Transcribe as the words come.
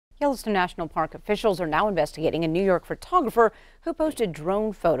Yellowstone National Park officials are now investigating a New York photographer who posted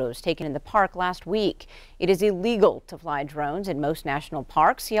drone photos taken in the park last week. It is illegal to fly drones in most national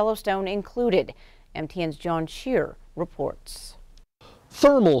parks, Yellowstone included. MTN's John Shearer reports.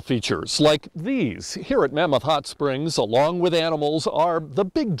 Thermal features like these here at Mammoth Hot Springs, along with animals, are the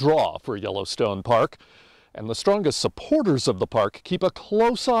big draw for Yellowstone Park. And the strongest supporters of the park keep a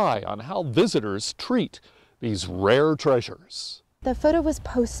close eye on how visitors treat these rare treasures. The photo was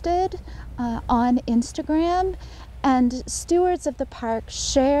posted on Instagram, and stewards of the park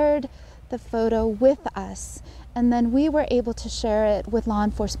shared the photo with us, and then we were able to share it with law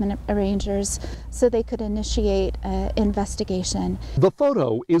enforcement rangers so they could initiate an investigation. The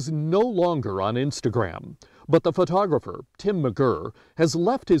photo is no longer on Instagram, but the photographer, Tim McGurr, has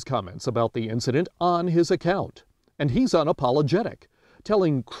left his comments about the incident on his account, and he's unapologetic,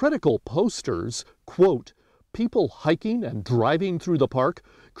 telling critical posters, quote, "People hiking and driving through the park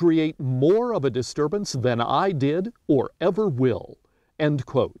create more of a disturbance than I did or ever will," end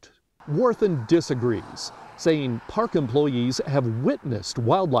quote. Worthen disagrees, saying park employees have witnessed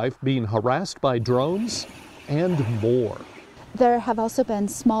wildlife being harassed by drones and more. There have also been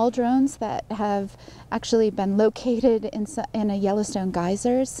small drones that have actually been located in a Yellowstone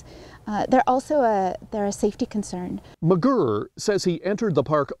geysers. They're a safety concern. McGurr says he entered the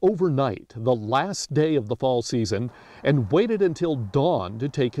park overnight, the last day of the fall season, and waited until dawn to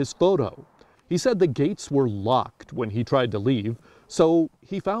take his photo. He said the gates were locked when he tried to leave, so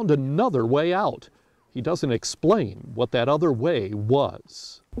he found another way out. He doesn't explain what that other way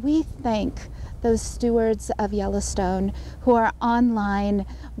was. We thank those stewards of Yellowstone who are online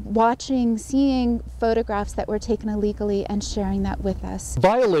watching, seeing photographs that were taken illegally and sharing that with us.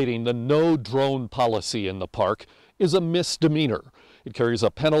 Violating the no drone policy in the park is a misdemeanor. It carries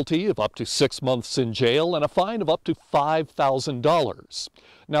a penalty of up to 6 months in jail and a fine of up to $5,000.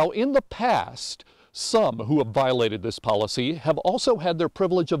 Now, in the past, some who have violated this policy have also had their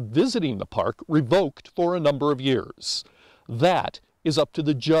privilege of visiting the park revoked for a number of years. That is up to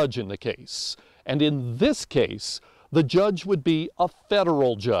the judge in the case. And in this case, the judge would be a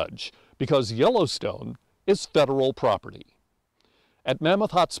federal judge because Yellowstone is federal property. At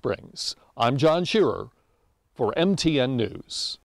Mammoth Hot Springs, I'm John Shearer for MTN News.